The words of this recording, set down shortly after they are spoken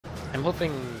I'm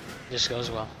hoping this goes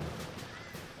well.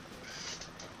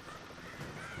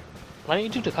 Why don't you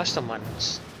do the custom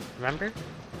ones? Remember?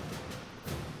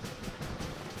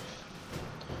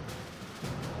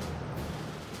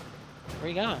 Where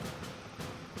you going?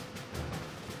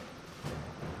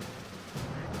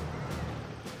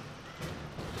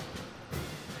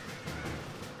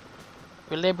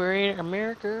 We liberate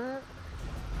America.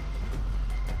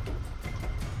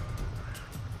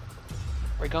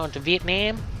 We're going to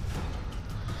Vietnam.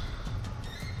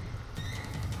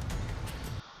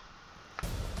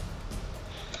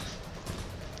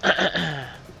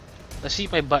 Let's see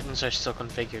if my buttons are still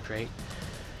configured right.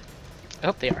 I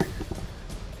hope they are.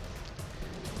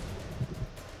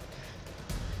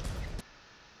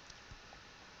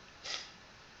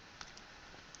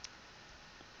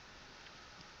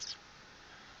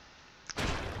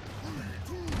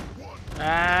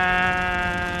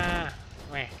 Ah,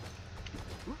 wait.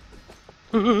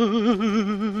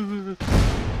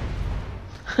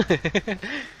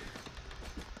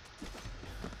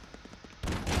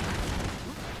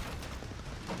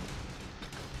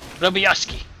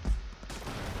 Robiowski.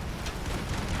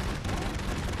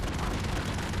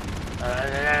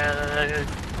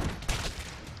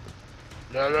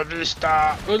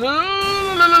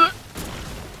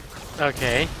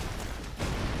 Okay.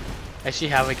 I see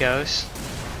how it goes.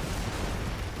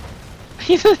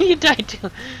 You died too.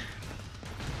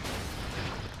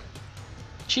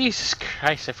 Jesus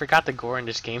Christ, I forgot the gore in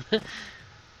this game.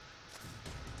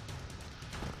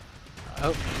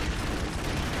 Oh.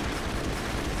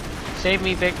 Save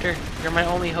me, Victor. You're my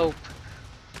only hope.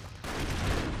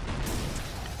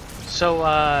 So,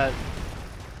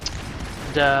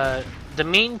 the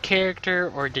main character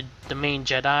or the main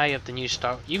Jedi of the new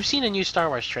You've seen the new Star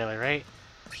Wars trailer, right?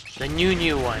 The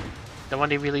new one. The one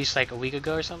they released like a week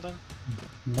ago or something?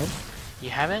 Nope. You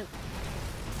haven't?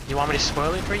 You want me to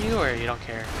spoil it for you, or you don't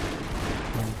care?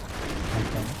 No, I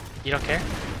don't. You don't care?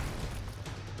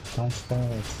 Don't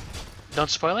spoil it. Don't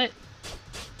spoil it?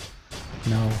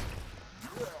 No.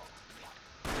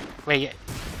 Wait,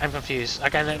 I'm confused.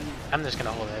 Okay, I'm just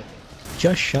gonna hold it.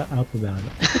 Just shut up about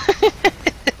it.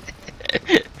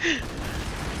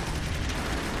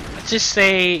 Let's just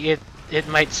say it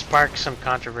might spark some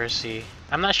controversy.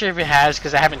 I'm not sure if it has,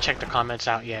 because I haven't checked the comments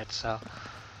out yet, so.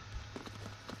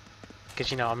 Because,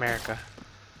 you know, America.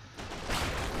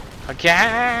 Okay!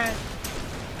 I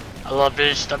love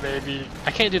this, baby!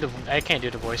 I can't do the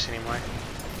voice anymore.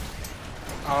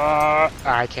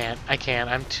 I can't.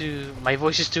 I'm too... My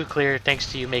voice is too clear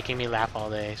thanks to you making me laugh all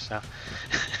day, so...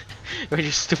 We're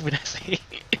just stupid as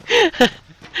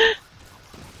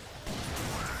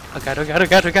Oh god, oh god, oh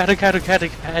god, oh god, oh god, oh god, oh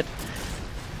god.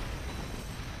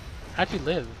 How'd you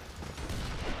live?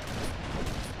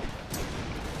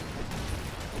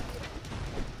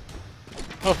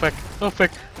 Oh fuck, oh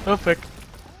fuck, oh fuck.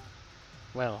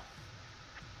 Well.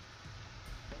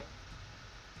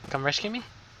 Come rescue me?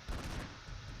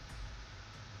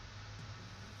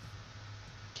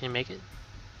 Can you make it?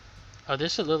 Oh,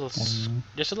 there's a little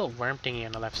worm thingy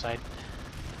on the left side.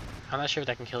 I'm not sure if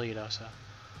that can kill you though, so.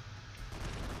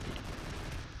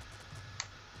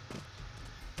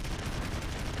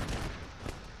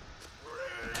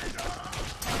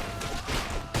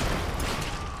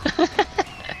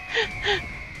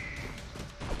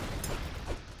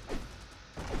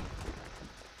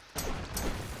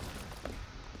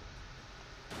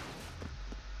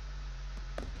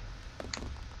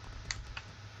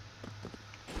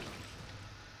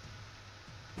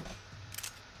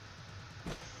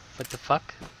 What the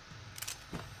fuck?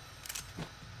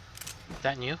 Is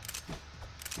that new?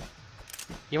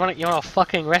 You wanna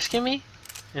fucking rescue me?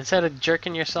 Instead of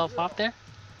jerking yourself off there?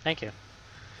 Thank you.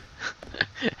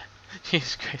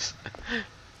 Jesus Christ.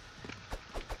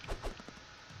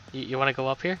 You wanna go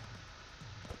up here?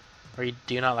 Or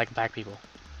do you not like black people?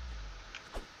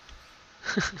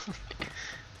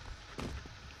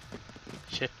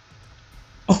 Shit.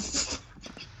 Oh.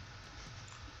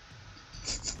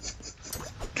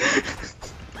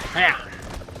 Yeah.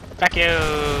 Fuck you.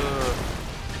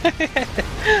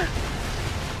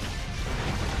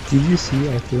 Did you see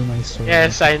I threw my sword?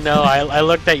 Yes, I know. I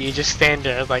looked at you just stand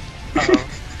there like, uh-oh.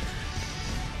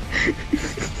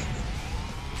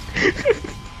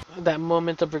 That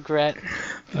moment of regret.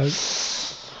 I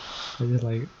just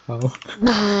like, oh.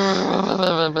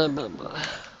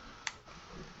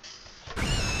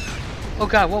 Oh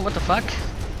god, what the fuck?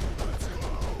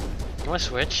 You wanna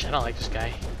switch? I don't like this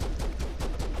guy.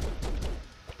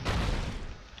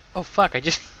 Oh fuck, I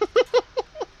just...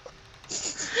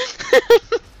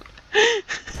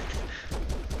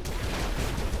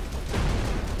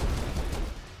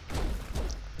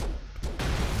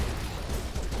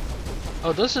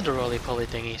 Oh, those are the roly-poly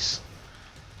thingies.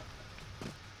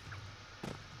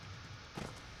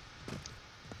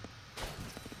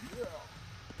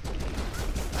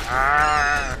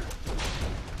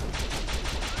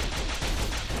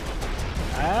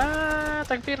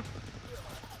 Takbir.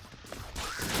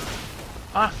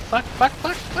 Fuck. Fuck.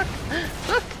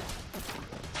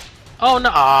 Oh, no.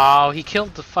 Oh, he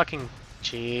killed the fucking...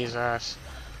 Jesus.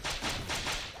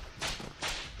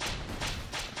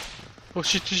 Oh,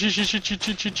 shit.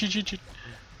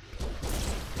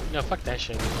 No, fuck that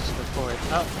shit. Let's go forward.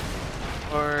 Oh.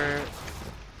 Or...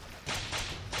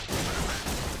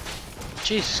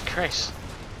 Jesus Christ.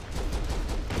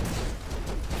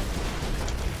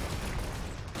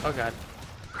 Oh god.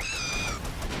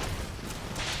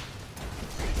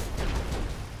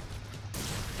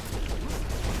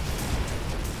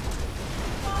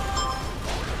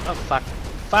 Oh fuck.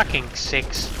 Fucking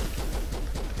 6.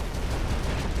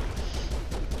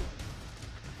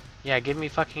 Yeah, give me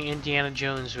fucking Indiana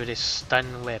Jones with his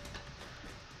stun whip.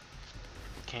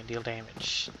 Can't deal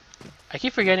damage. I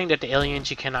keep forgetting that the aliens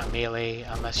you cannot melee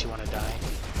unless you want to die.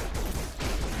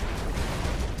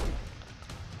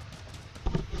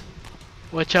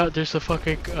 Watch out, there's a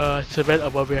fucking cement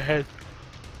above your head.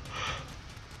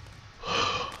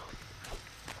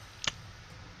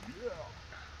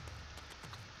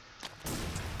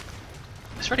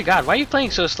 I swear to God, why are you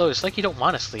playing so slow? It's like you don't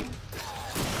want to sleep.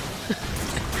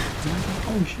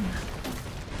 Oh shit.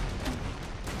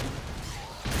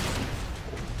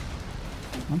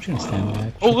 I'm trying to stand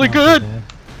back. Oh my god!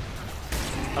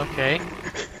 Okay.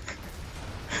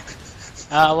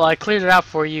 Well, I cleared it out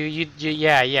for you.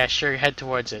 Yeah, sure, head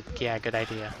towards it. Yeah, good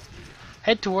idea.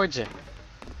 Head towards it.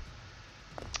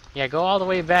 Yeah, go all the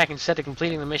way back instead of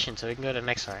completing the mission so we can go to the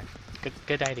next part.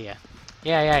 Good idea.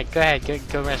 Yeah, go ahead,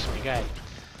 go rest me, go ahead.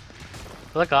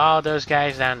 Look at all those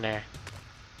guys down there.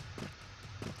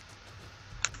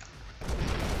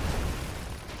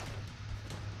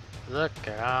 Look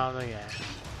at all the guys.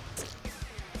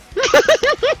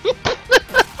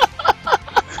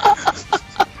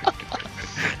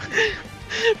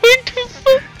 What the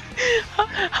fuck?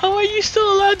 How are you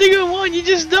still allowed to go on? You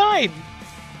just died!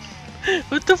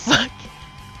 What the fuck?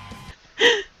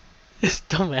 This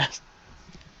dumbass.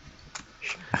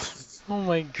 Oh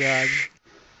my god.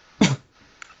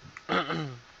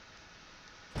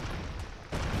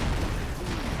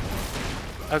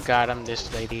 Oh god, I'm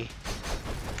this lady.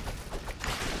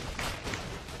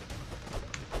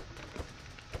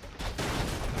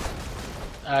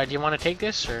 Do you want to take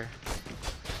this or?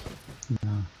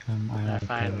 No,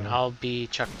 Fine. I'll be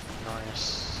Chuck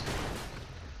Norris.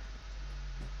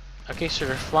 Okay, so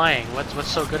they're flying. What's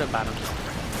so good about them?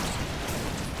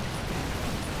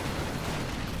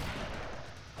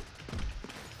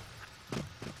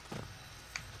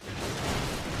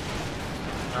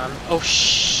 Oh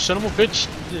son of a bitch!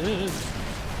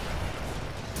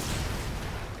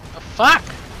 Oh, fuck!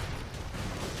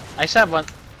 I just have one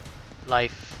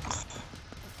life.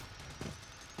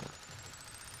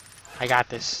 I got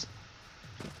this.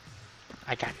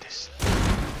 I got this.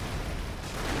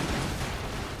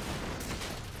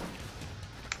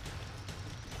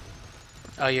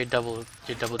 Oh, you're double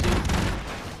dude.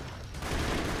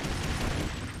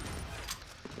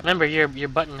 Remember, your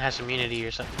button has immunity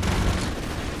or something.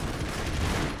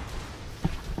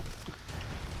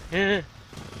 Yeah.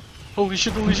 Holy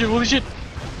shit!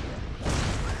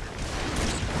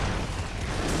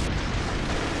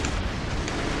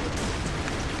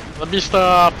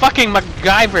 Mr. fucking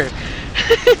MacGyver!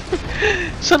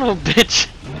 Son of a bitch!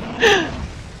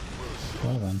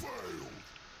 Well then.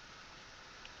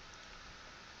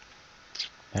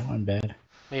 That went bad.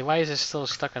 Wait, why is it still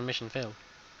stuck on mission failed?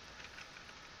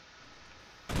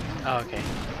 Oh, okay.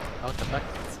 Oh, what the fuck?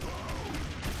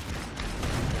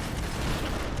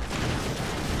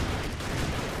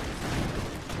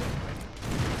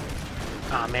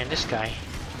 Aw, man, this guy.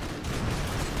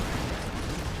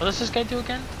 What does this guy do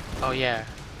again? Oh, yeah.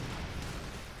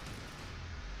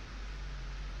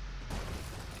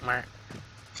 Mark.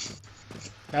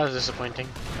 That was disappointing.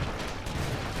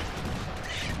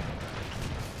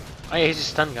 Oh yeah, he's a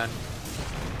stun gun.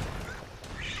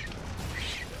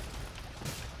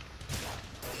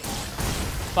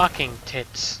 Fucking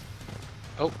tits.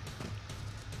 Oh.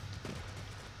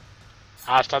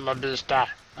 Hasta la vista.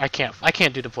 I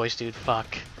can't do the voice, dude.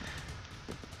 Fuck.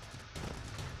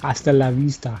 Hasta la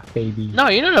vista, baby. No,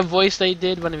 you know the voice they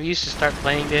did when we used to start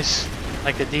playing this?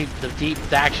 Like the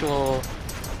actual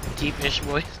deep-ish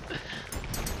voice?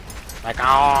 Like,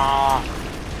 ah.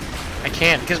 I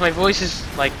can't, because my voice is,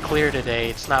 like, clear today.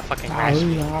 It's not fucking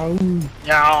raspy.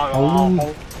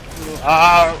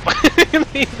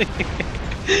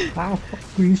 Ow,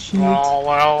 green shield. Oh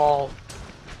well.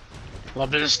 La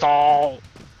pistol.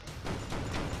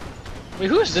 Wait,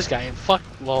 who is this guy? Fuck.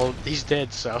 Well, he's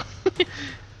dead. So.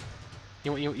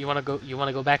 you wanna go? You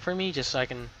wanna go back for me, just so I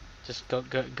can just go.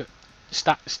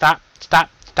 Stop. Stop. Stop.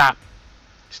 Stop.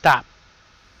 Stop.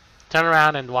 Turn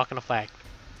around and walk on the flag.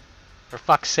 For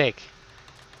fuck's sake.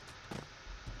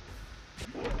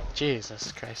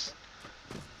 Jesus Christ.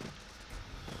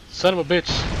 Son of a bitch.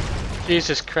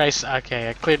 Jesus Christ. Okay,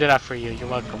 I cleared it up for you. You're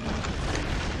welcome.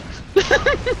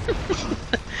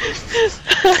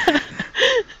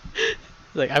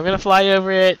 Like, I'm gonna fly over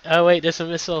it. Oh wait, there's a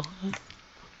missile.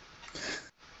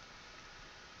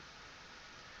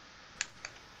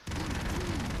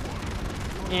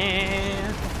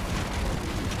 Yeah.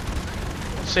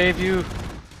 Save you.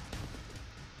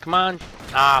 Come on.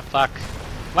 Ah, fuck.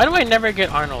 Why do I never get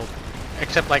Arnold?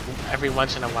 Except like every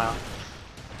once in a while.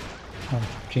 Oh,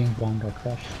 James Bond got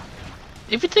crushed.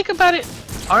 If you think about it,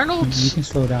 Arnold's... You can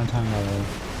slow down time by the way.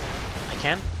 I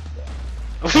can?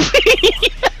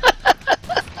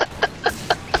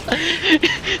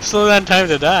 Slow down time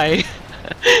to die.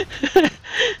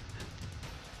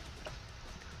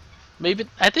 Maybe...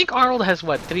 I think Arnold has,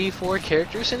 what, 3-4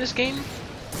 characters in this game?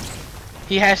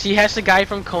 He has the guy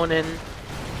from Conan.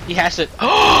 He has it.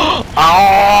 Oh!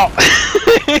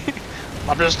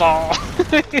 My pistol!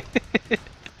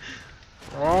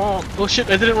 Oh shit!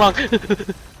 I did it wrong.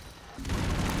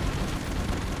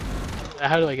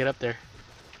 How do I get up there?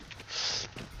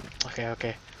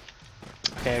 Okay.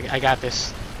 I got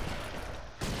this.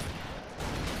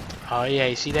 Oh yeah,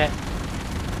 you see that?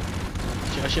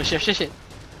 Shit.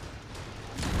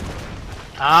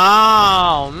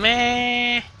 Oh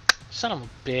man! Son of a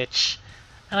bitch.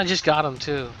 And I just got him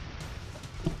too.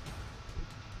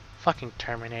 Fucking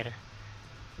Terminator.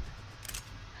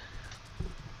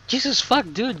 Jesus fuck,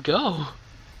 dude, go.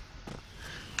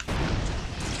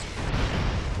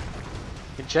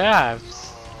 Good job.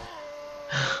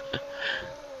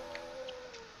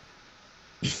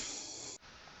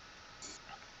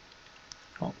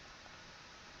 Oh.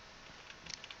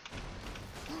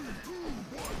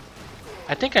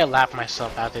 I think I laughed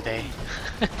myself out today.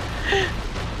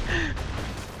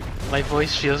 My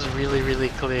voice feels really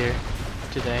clear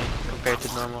today compared to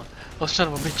normal. Oh son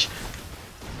of a bitch.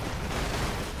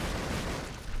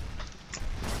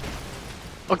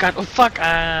 Oh god, oh fuck,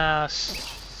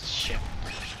 shit.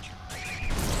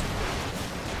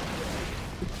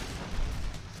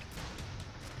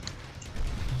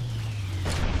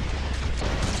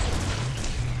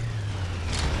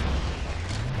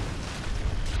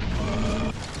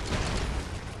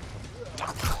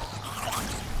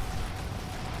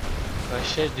 Oh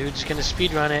shit, dude's gonna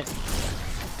speedrun it.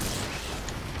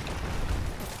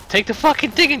 Take the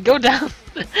fucking thing and go down!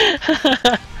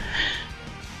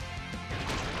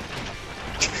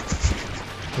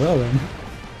 Well then.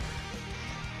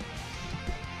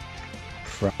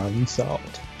 Problem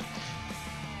solved.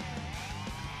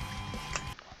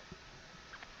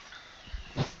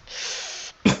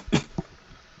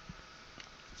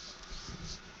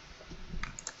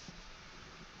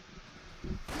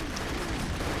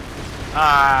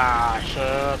 Ah,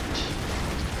 shit.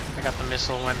 I got the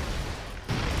missile one.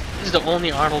 This is the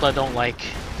only Arnold I don't like.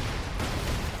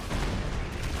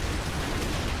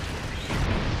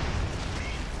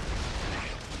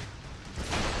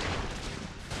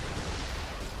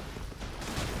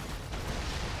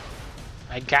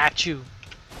 I got you.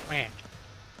 Man.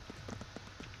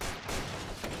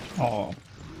 Oh.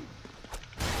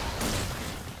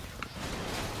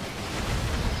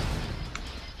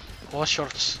 All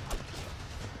shorts.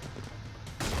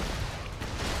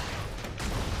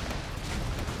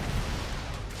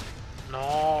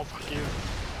 No, fuck you.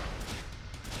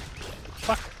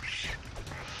 Fuck.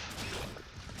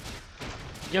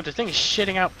 Yo, the thing is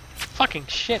shitting out fucking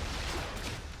shit.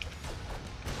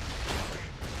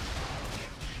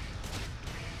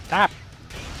 Stop.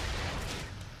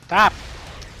 Stop.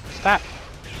 Stop.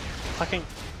 Fucking.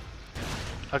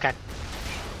 Okay.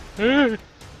 No.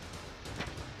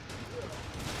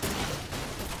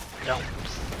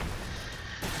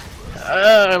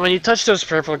 When you touch those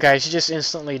purple guys, you just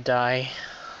instantly die.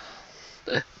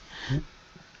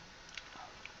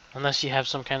 Unless you have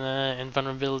some kind of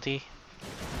invulnerability.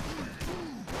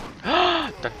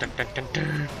 Dun, dun, dun, dun,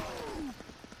 dun.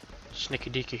 Sneaky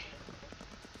deaky.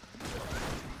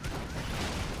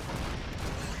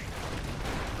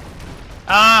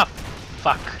 Ah,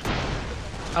 fuck.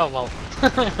 Oh well.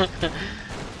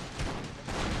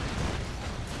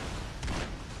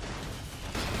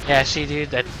 Yeah, see,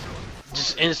 dude, that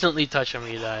just instantly touch them,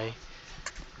 you die.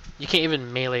 You can't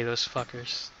even melee those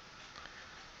fuckers.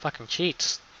 Fucking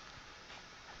cheats.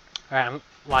 Alright,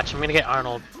 watch. I'm gonna get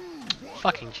Arnold.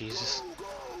 Fucking Jesus.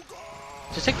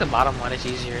 Just take the bottom one. It's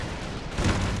easier.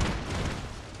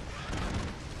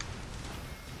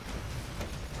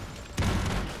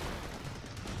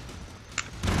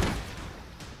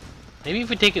 Maybe if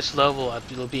we take it slow,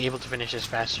 we'll be able to finish this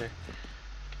faster.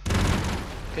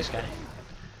 This guy.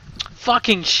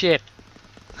 Fucking shit!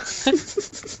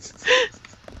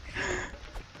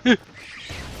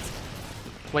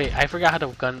 Wait, I forgot how to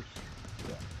gun.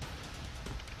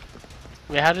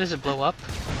 Wait, how does it blow up?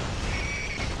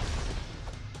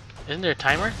 Isn't there a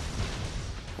timer?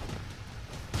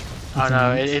 Oh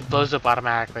no, it blows up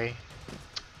automatically.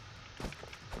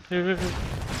 You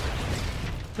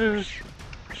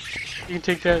can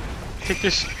take that. Take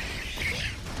this.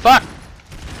 Fuck!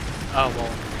 Oh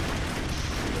well.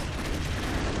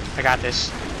 I got this.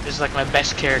 This is like my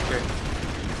best character.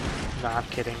 Nah, I'm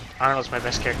kidding. Arnold's my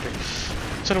best character.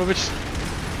 Son of a bitch.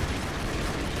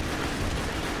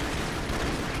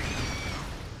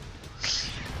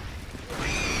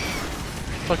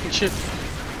 Fucking shit.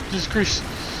 Jesus Christ.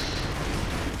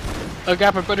 Oh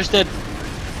god, my brother's dead.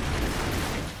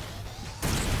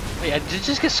 Wait, did it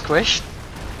just get squished?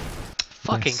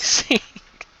 Fucking sick.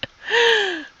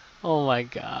 Oh my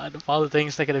god. Of all the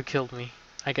things that could have killed me,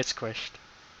 I get squished.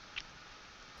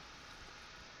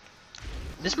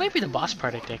 This might be the boss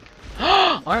part, I think.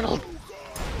 Arnold!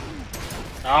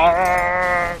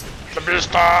 The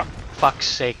beast! Fuck's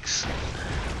sakes.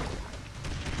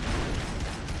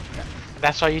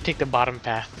 That's why you take the bottom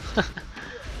path.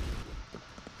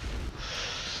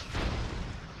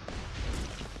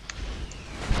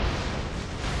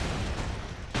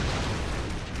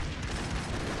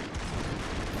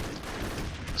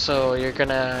 So you're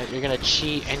gonna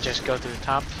cheat and just go through the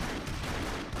top.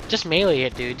 Just melee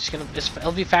it, dude.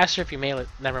 It'll be faster if you melee it.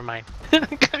 Never mind.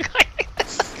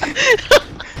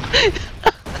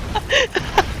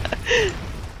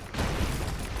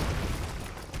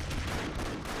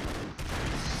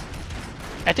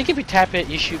 I think if you tap it,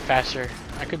 you shoot faster.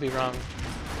 I could be wrong.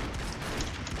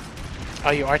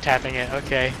 Oh, you are tapping it.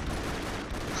 Okay.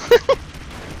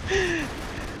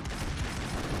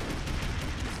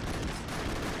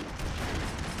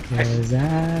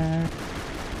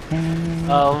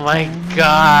 Oh my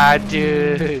god,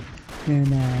 dude.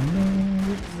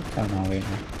 Oh no, wait.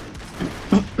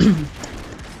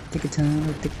 Take a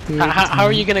time, How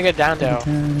are you gonna get down though?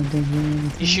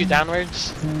 You shoot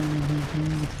downwards?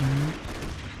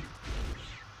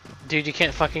 Dude, you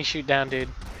can't fucking shoot down, dude.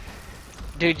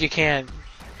 Dude, you can't.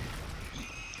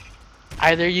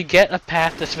 Either you get a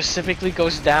path that specifically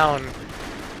goes down,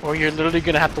 or you're literally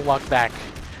gonna have to walk back.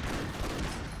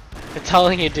 I'm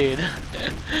telling you, dude.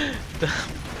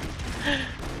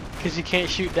 Because you can't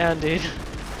shoot down, dude.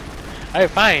 Alright,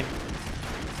 fine.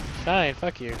 Fine,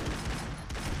 fuck you.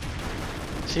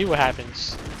 See what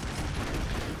happens.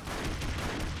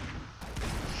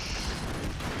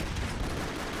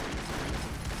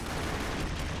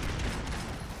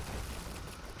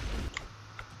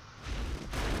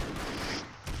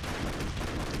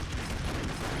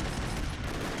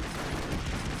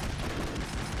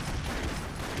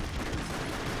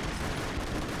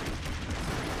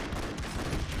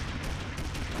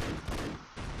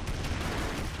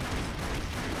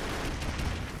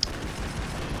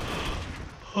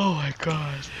 Oh my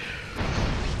god.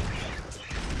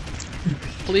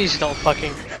 Please don't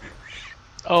fucking...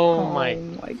 Oh my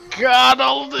god,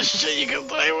 all of this shit you can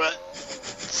play with!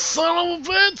 Son of a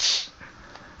bitch!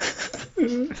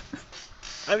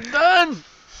 I'm done!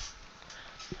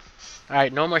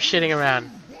 Alright, no more shitting around.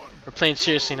 We're playing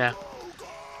seriously now.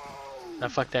 Now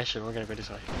fuck that shit, we're gonna go this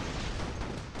way.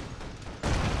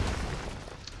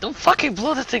 Don't fucking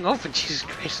blow the thing open, Jesus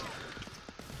Christ.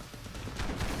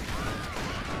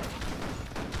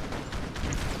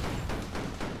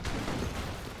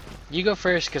 You go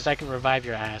first, cause I can revive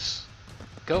your ass.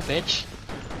 Go, bitch.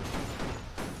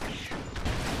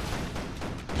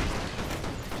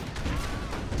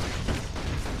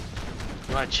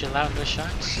 You wanna chill out in those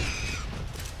shots?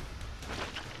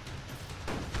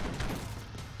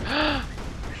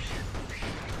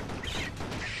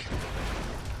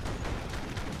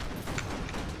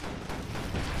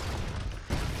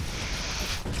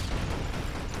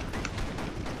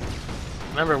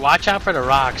 Remember, watch out for the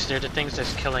rocks. They're the things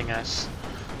that's killing us.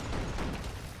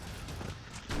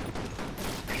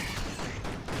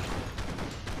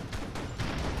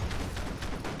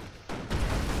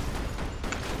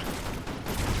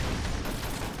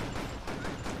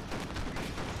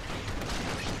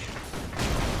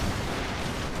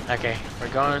 Okay, we're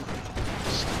going.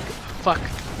 Fuck.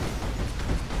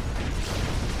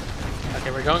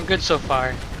 Okay, we're going good so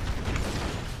far.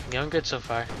 Going good so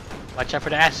far. Watch out for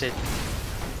the acid.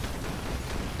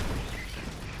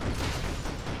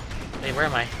 Hey, where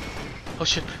am I? Oh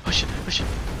shit, oh shit, oh shit.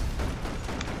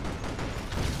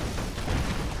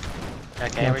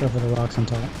 Okay, Watch out for the rocks on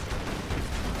top.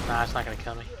 Nah, it's not gonna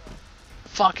kill me.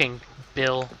 Fucking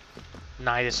Bill.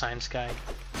 Nye the science guy.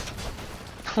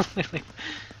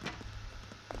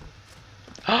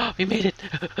 Oh, we made it!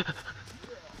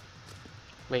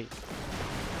 Wait.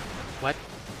 What?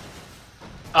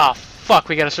 Oh, fuck,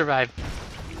 we gotta survive.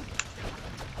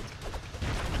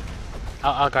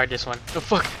 I'll guard this one. Oh,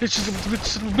 fuck! It's just a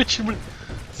bitch.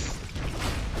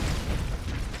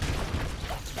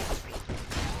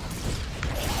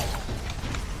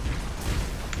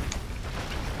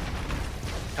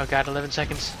 Oh god, 11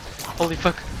 seconds. Holy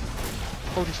fuck.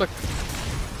 Holy fuck.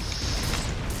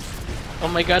 Oh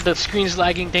my god, the screen's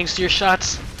lagging thanks to your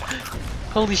shots.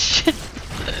 Holy shit.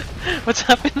 What's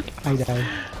happening? I died.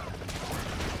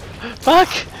 Fuck!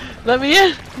 Let me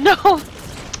in! No!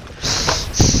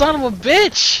 Son of a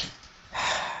bitch!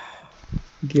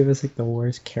 Give us like the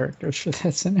worst characters for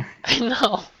that center. I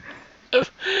know.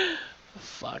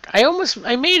 Fuck.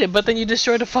 I made it, but then you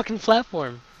destroyed the fucking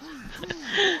platform.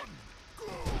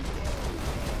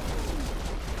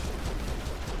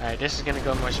 Alright, this is gonna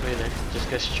go more smoother. Just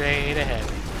go straight ahead.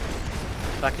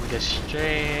 Fucking go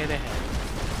straight ahead.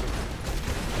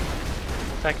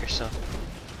 Fuck yourself.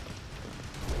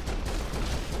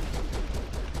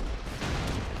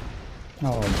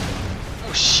 Oh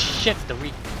shit,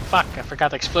 fuck, I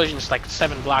forgot the explosion is like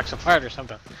 7 blocks apart or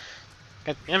something.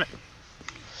 God damn it.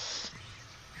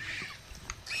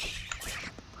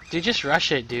 Dude, just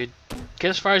rush it, dude. Get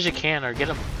as far as you can, or get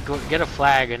a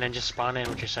flag and then just spawn in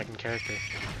with your second character.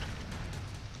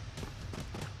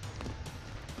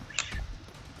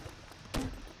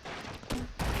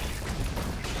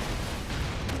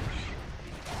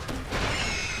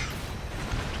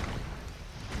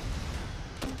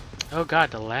 Oh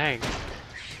god, the lag.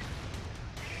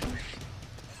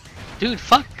 Dude,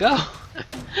 fuck, go!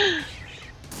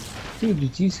 Dude,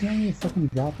 did you see me fucking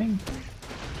dropping?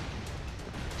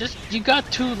 Just, you got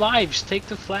 2 lives, take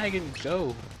the flag and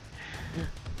go.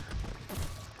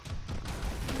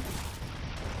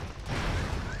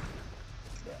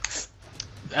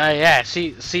 Yeah,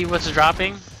 see what's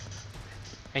dropping?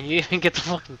 And you even get the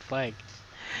fucking flag.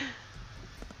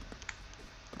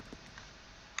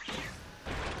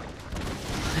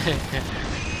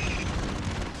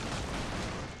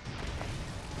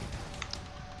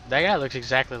 That guy looks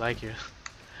exactly like you.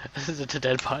 This is a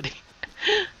dead body.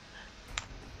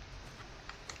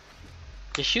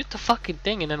 Just shoot the fucking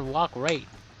thing and then walk right.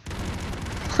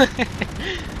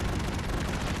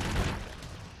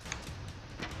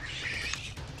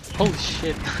 Holy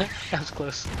shit, that was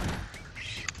close.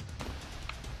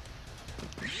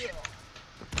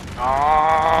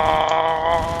 Oh,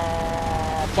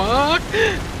 fuck!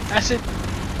 Acid!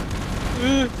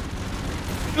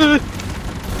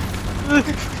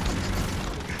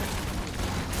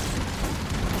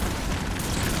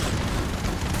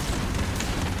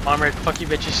 Armored, fuck you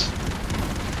bitches.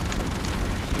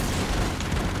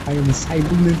 I am a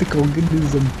cybernetic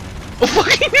organism. Oh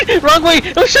fucking wrong way!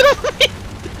 Oh shut up!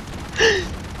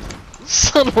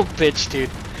 Son of a bitch, dude.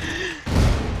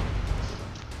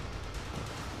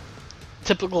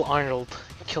 Typical Arnold,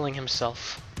 killing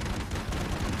himself.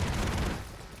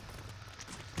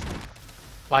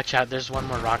 Watch out, there's one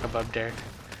more rock above there.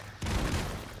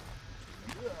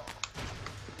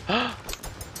 I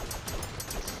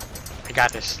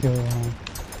got this.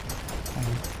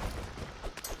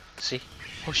 See?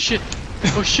 Oh shit!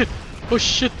 Oh shit! Oh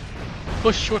shit!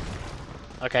 Oh shit!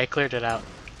 Okay, I cleared it out.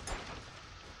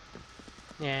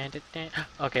 Yeah.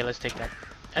 Okay, let's take that.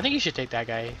 I think you should take that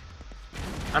guy.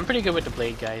 I'm pretty good with the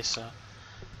blade guys, so.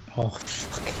 Oh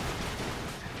fuck.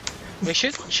 Wait,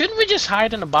 shouldn't we just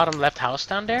hide in the bottom left house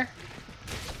down there?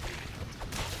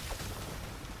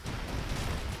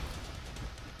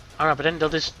 I don't know, but then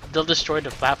they'll destroy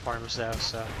the platforms though,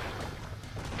 so.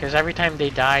 Because every time they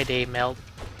die, they melt.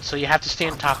 So you have to stay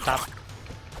on top.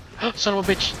 Son of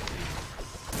a bitch!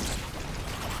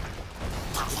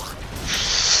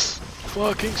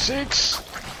 Fucking 6!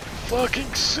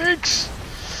 Fucking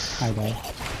 6! I died.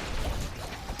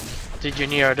 Dude,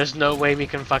 Junior, there's no way we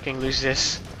can fucking lose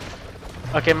this.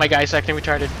 Okay, my guy's acting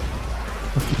retarded.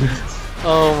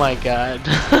 Oh my god.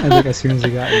 I think as soon as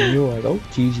we got in, you were like, oh,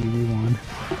 GG, we won.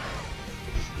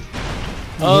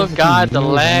 Oh god, the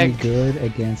lag. Good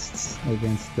against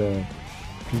the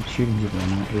shooting people,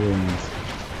 not really nice.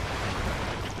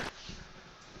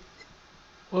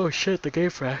 Oh shit, the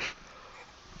game flash.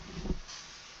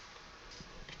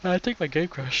 I think my game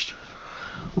crashed.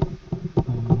 Hold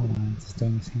on, it's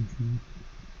doing the same thing.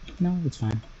 No, it's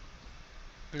fine.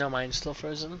 No, mine's still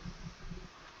frozen.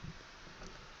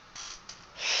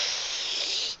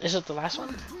 Is it the last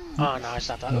one? Oh no, it's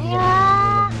not that.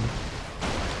 I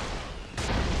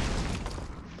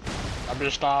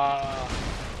missed.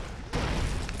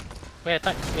 Wait, I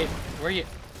thought. Wait, where are you?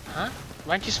 Huh?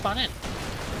 Why didn't you spawn in?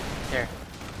 There.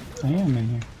 I am in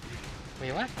here.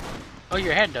 Wait, what? Oh,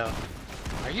 your head though.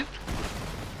 Are you?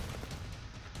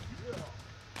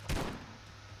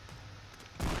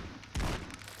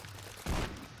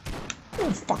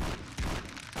 Oh fuck!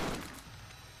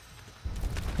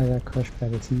 I got crushed by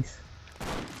the teeth.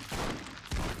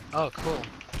 Oh, cool.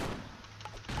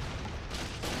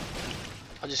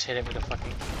 I'll just hit it with a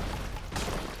fucking...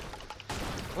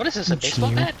 What is this, a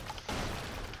baseball bat?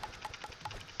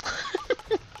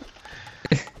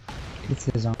 It's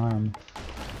his arm.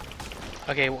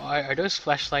 Okay, well, are those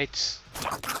flashlights...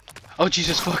 Oh,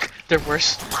 Jesus, fuck! They're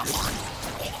worse.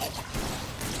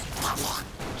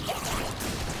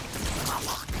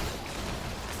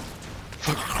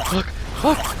 Fuck!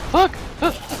 Fuck! Fuck!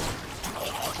 Fuck!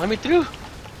 Let me through!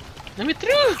 Let me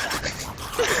through!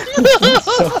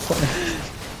 So funny.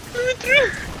 Let me through!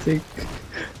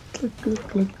 Click, click,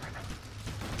 click.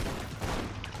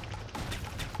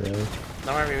 Really?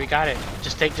 Don't worry, we got it.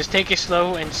 Just take it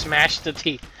slow and smash the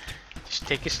teeth. Just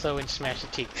take it slow and smash the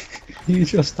teeth. You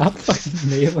just stop fucking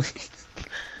mailing.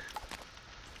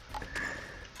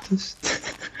 Just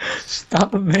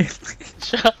stop mailing.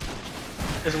 Shut up.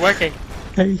 It's working.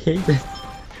 I hate it.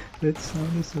 That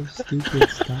sound is so stupid.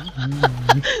 Stop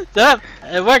mailing. Stop!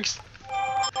 It works!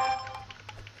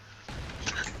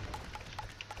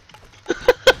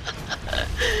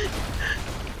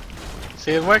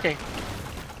 See, it's working.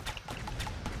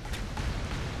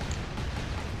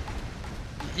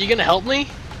 You gonna help me?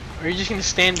 Or are you just gonna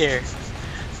stand there?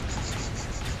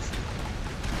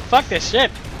 Fuck this shit!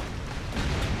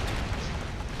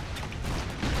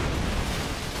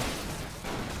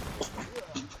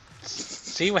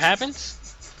 See what happens?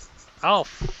 Oh,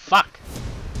 fuck.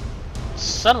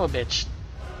 Son of a bitch.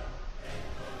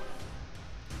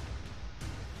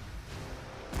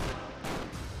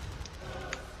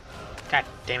 God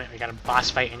damn it, we got a boss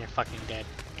fight and you're fucking dead.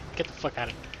 Get the fuck out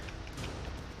of here.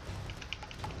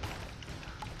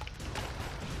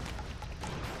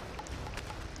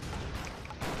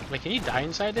 Wait, can you die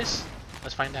inside this?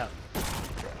 Let's find out.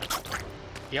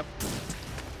 Yep.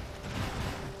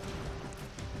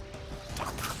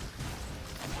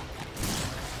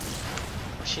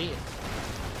 Oh shit.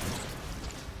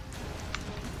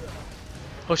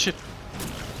 Oh shit.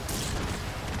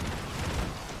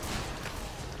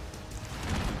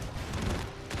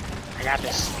 I got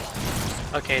this.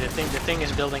 Okay, the thing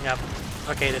is building up.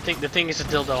 Okay, the thing is a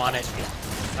dildo on it.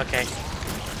 Okay.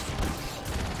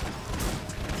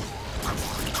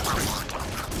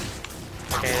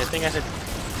 Okay, the thing has a...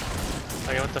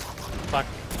 Okay, what the fuck?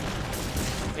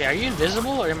 Yeah, are you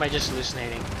invisible or am I just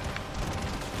hallucinating?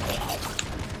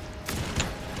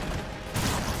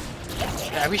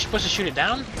 Are we supposed to shoot it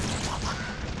down?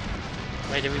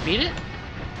 Wait, did we beat it?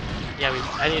 Yeah,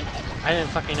 I didn't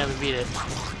fucking know we beat it.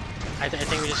 I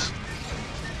think we just...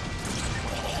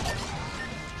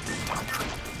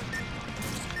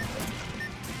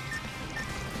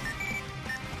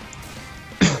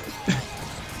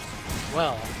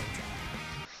 Well.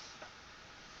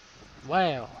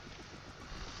 Well.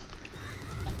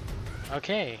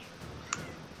 Okay.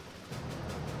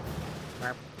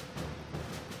 Merp.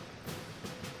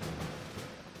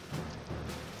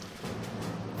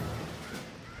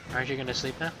 Aren't you gonna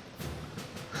sleep now?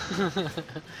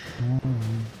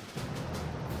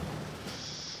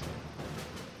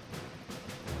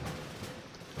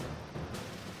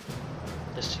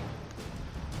 This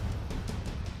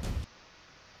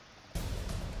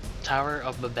Tower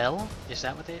of Babel? Is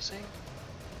that what they say?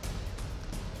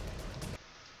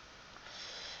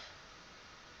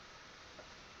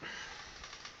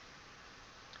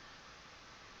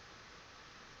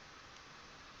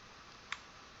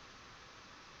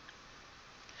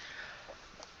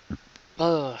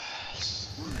 Ugh.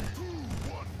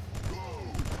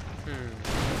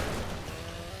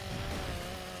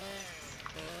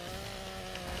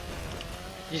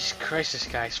 Jesus Christ, this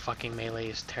guy's fucking melee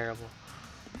is terrible.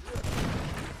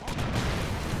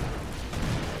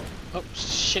 Oh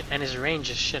shit, and his range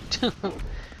is shit too.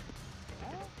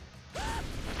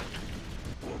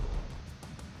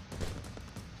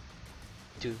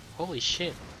 Dude, holy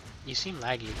shit. You seem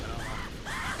laggy though.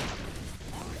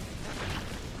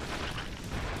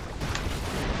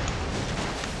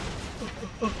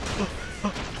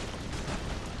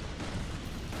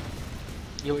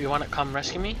 You wanna come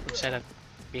rescue me instead of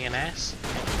being an ass?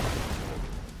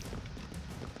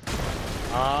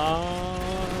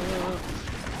 Oh,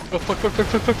 fuck, fuck, fuck,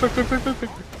 fuck, fuck, fuck, fuck, fuck, fuck, fuck.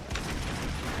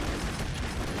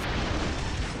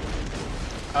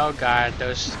 Oh god,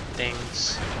 those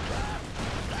things.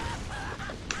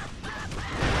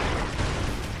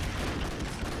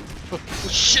 Oh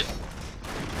shit!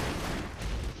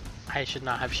 I should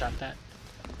not have shot that.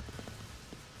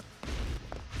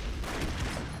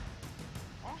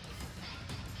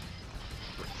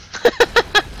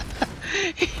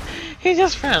 He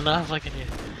just ran off like an idiot.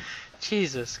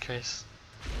 Jesus Christ.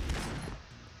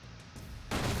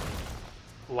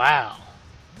 Wow.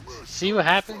 See what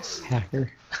happens?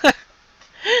 Hacker.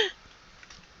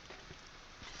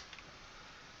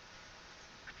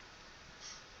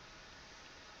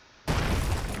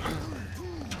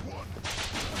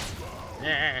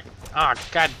 Oh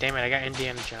god damn it, I got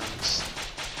Indiana Jones.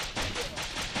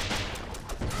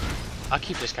 I'll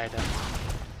keep this guy though.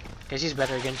 Because he's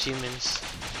better against humans.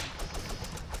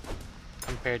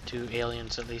 Compared to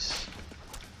aliens at least.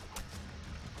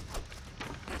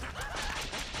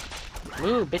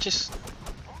 Woo, bitches!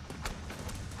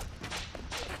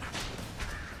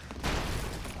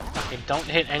 Okay, don't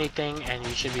hit anything and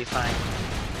you should be fine.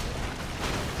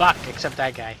 Fuck, except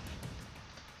that guy.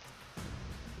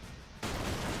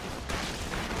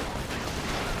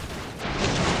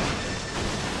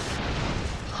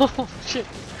 Oh shit!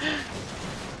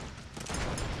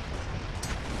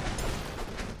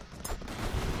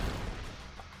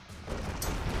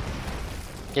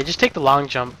 Yeah, just take the long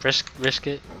jump. Risk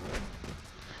it.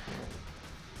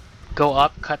 Go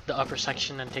up, cut the upper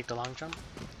section, and take the long jump.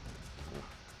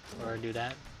 Or do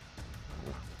that.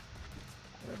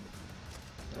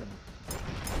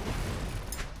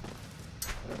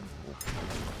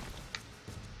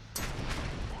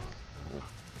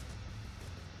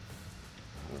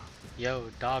 Yo,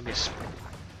 dog is...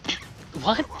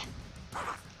 What?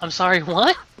 I'm sorry,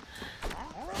 what?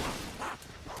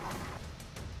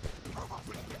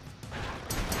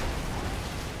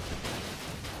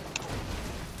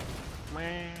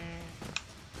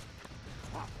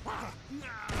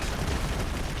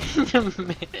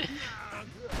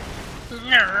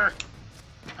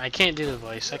 I can't do the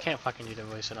voice. I can't fucking do the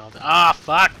voice at all. Ah,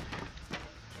 fuck!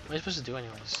 What am I supposed to do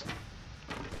anyways?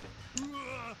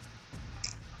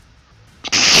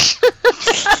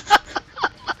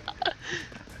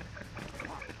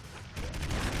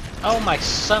 Oh my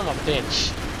son of a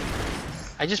bitch.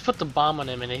 I just put the bomb on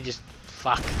him and he just...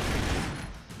 Fuck.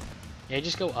 Yeah,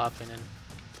 just go up and then...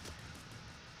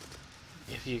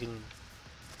 If you can...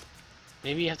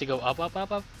 Maybe you have to go up, up,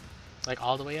 up, up? Like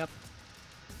all the way up?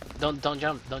 Don't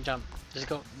jump, don't jump. Just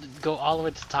go all the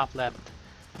way to the top left.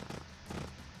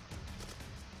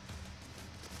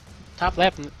 Top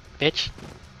left, bitch.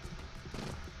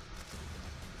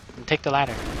 And take the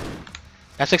ladder.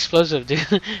 That's explosive,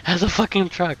 dude. That's a fucking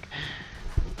truck.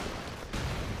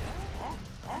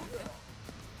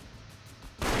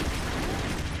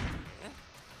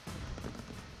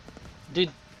 Dude,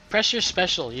 press your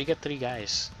special. You get 3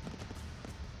 guys.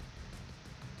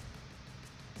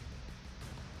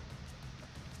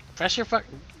 Press your fuck.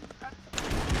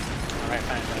 Alright,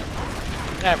 fine,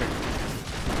 whatever.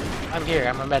 Whatever. I'm here.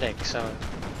 I'm a medic, so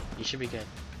you should be good.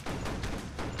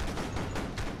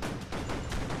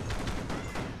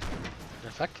 The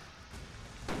fuck?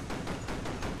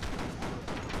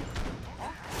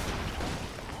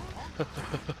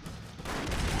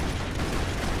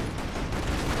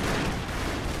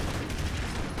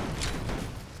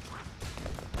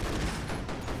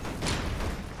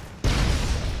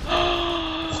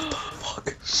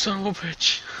 Son of a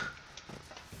bitch.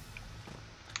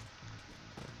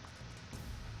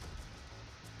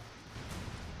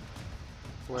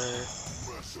 Where?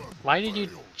 Why did you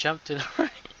jump to the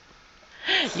right?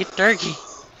 You turkey.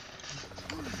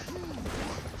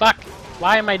 Fuck!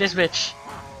 Why am I this bitch?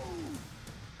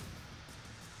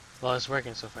 Well, it's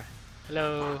working so far.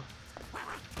 Hello.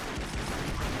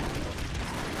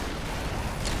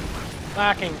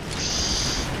 Fucking.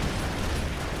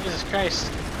 Jesus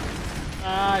Christ.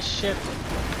 Ah, shit.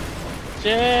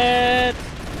 Shit!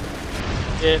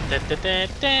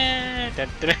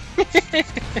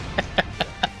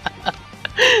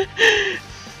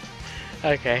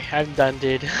 Okay, I'm done,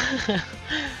 dude.